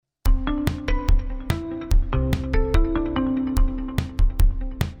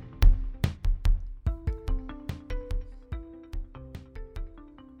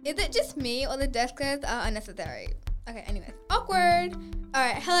Is it just me or the desk clears are unnecessary? Okay, anyways. Awkward.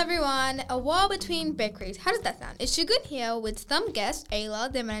 Alright, hello everyone. A war between bakeries. How does that sound? It's Shugun here with some guest,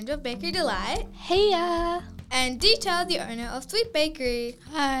 Ayla, the manager of Bakery Delight. Heya! And Dita, the owner of Sweet Bakery.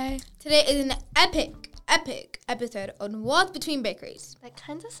 Hi. Today is an epic episode on wars between bakeries. That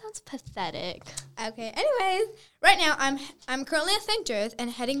kind of sounds pathetic. Okay, anyways, right now I'm currently at St. Joe's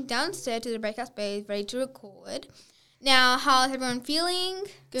and heading downstairs to the breakout space ready to record. Now, how's everyone feeling?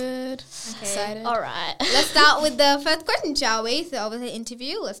 Good. Okay. Excited. All right. Let's start with the first question, shall we? So, obviously,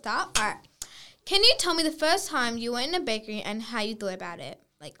 interview. Let's start. All right. Can you tell me the first time you went in a bakery and how you thought about it?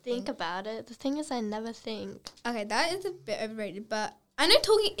 Think about it. The thing is, I never think. Okay, that is a bit overrated, but I know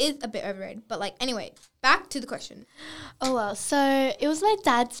talking is a bit overrated. But, anyway, back to the question. Oh, well, so it was my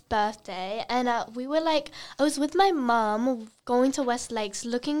dad's birthday, and I was with my mum going to West Lakes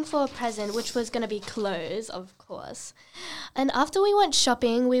looking for a present, which was going to be clothes, of course. And after we went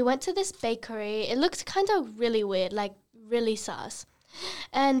shopping, we went to this bakery. It looked kind of really weird, really sus.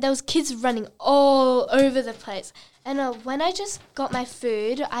 And there was kids running all over the place. And when I just got my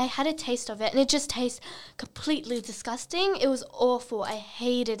food, I had a taste of it, and it just tastes completely disgusting. It was awful. I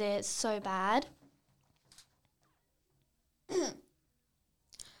hated it so bad. All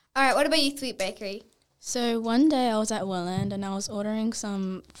right, what about you, Sweet Bakery? So one day I was at Welland and I was ordering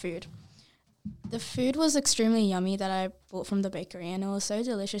some food. The food was extremely yummy that I bought from the bakery, and it was so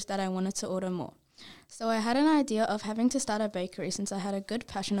delicious that I wanted to order more. So I had an idea of having to start a bakery since I had a good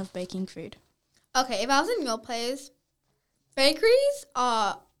passion of baking food. Okay, if I was in your place, bakeries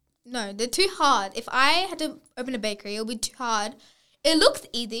they're too hard. If I had to open a bakery, it would be too hard. It looks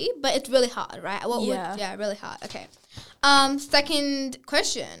easy, but it's really hard, right? Yeah, really hard. Okay. Second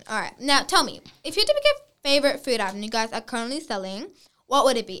question. All right. Now, tell me, if you had to pick a favorite food item you guys are currently selling, what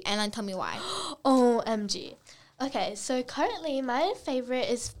would it be? And then tell me why. OMG. Okay, so currently my favorite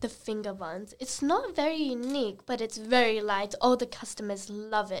is the finger buns. It's not very unique, but it's very light. All the customers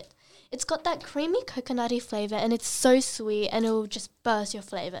love it. It's got that creamy coconutty flavor, and it's so sweet, and it will just burst your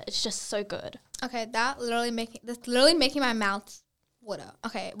flavor. It's just so good. Okay, that's literally making my mouth water.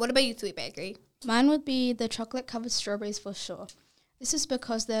 Okay, what about you, Sweet Bakery? Mine would be the chocolate-covered strawberries for sure. This is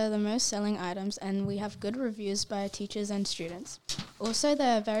because they're the most selling items and we have good reviews by teachers and students. Also,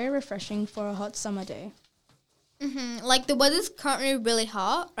 they're very refreshing for a hot summer day. Mm-hmm. The weather's currently really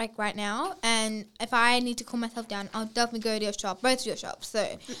hot, right now, and if I need to cool myself down, I'll definitely go to your shop, both of your shops.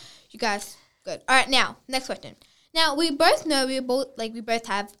 So, you guys, good. All right, now, next question. Now, we both know we both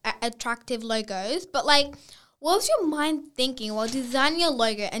have attractive logos, but what was your mind thinking while designing your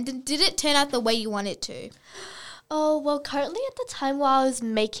logo, and did it turn out the way you wanted it to? Oh, well, currently at the time while I was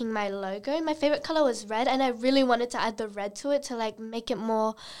making my logo, my favorite color was red, and I really wanted to add the red to it to, make it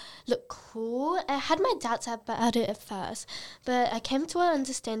more look cool. I had my doubts about it at first, but I came to an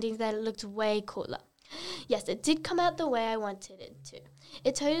understanding that it looked way cooler. Yes, it did come out the way I wanted it to.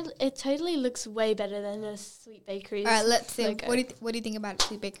 It totally looks way better than a Sweet Bakery's All right, let's see. logo. What do you think about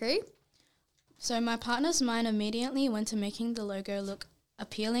Sweet Bakery? So my partner's mind immediately went to making the logo look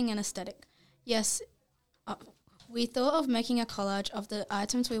appealing and aesthetic. Yes, we thought of making a collage of the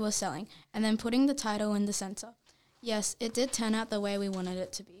items we were selling and then putting the title in the center. Yes, it did turn out the way we wanted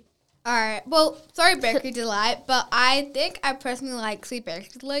it to be. All right. Well, sorry, Bakery Delight, but I think I personally like Sweet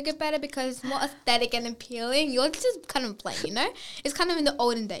Bakery's logo better because it's more aesthetic and appealing. Yours is just kind of plain, It's kind of in the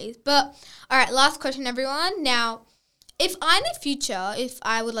olden days. But, all right, last question, everyone. Now, if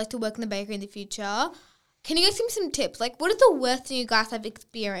I would like to work in the bakery in the future, can you guys give me some tips? What is the worst thing you guys have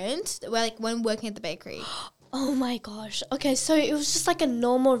experienced when working at the bakery? Oh my gosh. Okay, so it was just a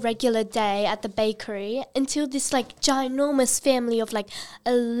normal regular day at the bakery until this ginormous family of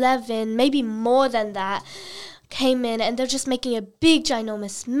 11, maybe more than that, came in, and they're just making a big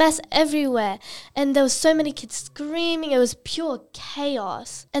ginormous mess everywhere. And there was so many kids screaming. It was pure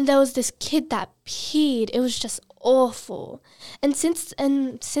chaos. And there was this kid that peed. It was just awful. And since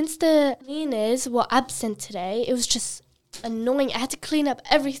the cleaners were absent today, it was just annoying. I had to clean up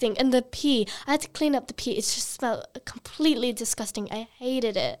everything, and the pee. I had to clean up the pee. It just smelled completely disgusting. I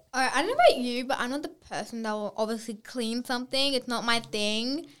hated it. All right, I don't know about you, but I'm not the person that will obviously clean something. It's not my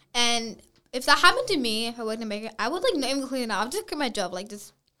thing. And if that happened to me, if I worked in a bakery, I would not even clean it up. I would just quit my job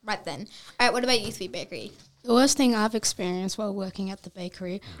just right then. All right, what about you, Sweet Bakery? The worst thing I've experienced while working at the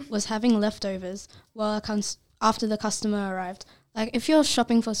bakery was having leftovers after the customer arrived. If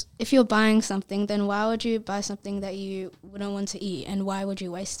you're buying something, then why would you buy something that you wouldn't want to eat, and why would you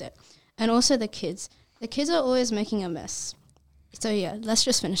waste it? And also the kids. The kids are always making a mess. So yeah, let's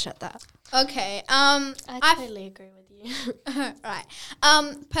just finish at that. Okay. I totally agree with you. Right.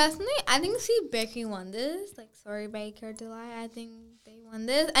 Personally, I think Bakery won this. Like, sorry, Baker Delight. I think they won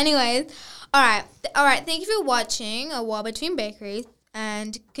this. Anyways, all right. Thank you for watching A War Between Bakeries,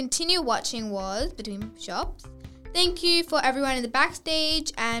 and continue watching Wars Between Shops. Thank you for everyone in the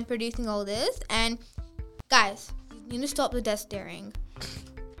backstage and producing all this. And guys, you need to stop the desk staring.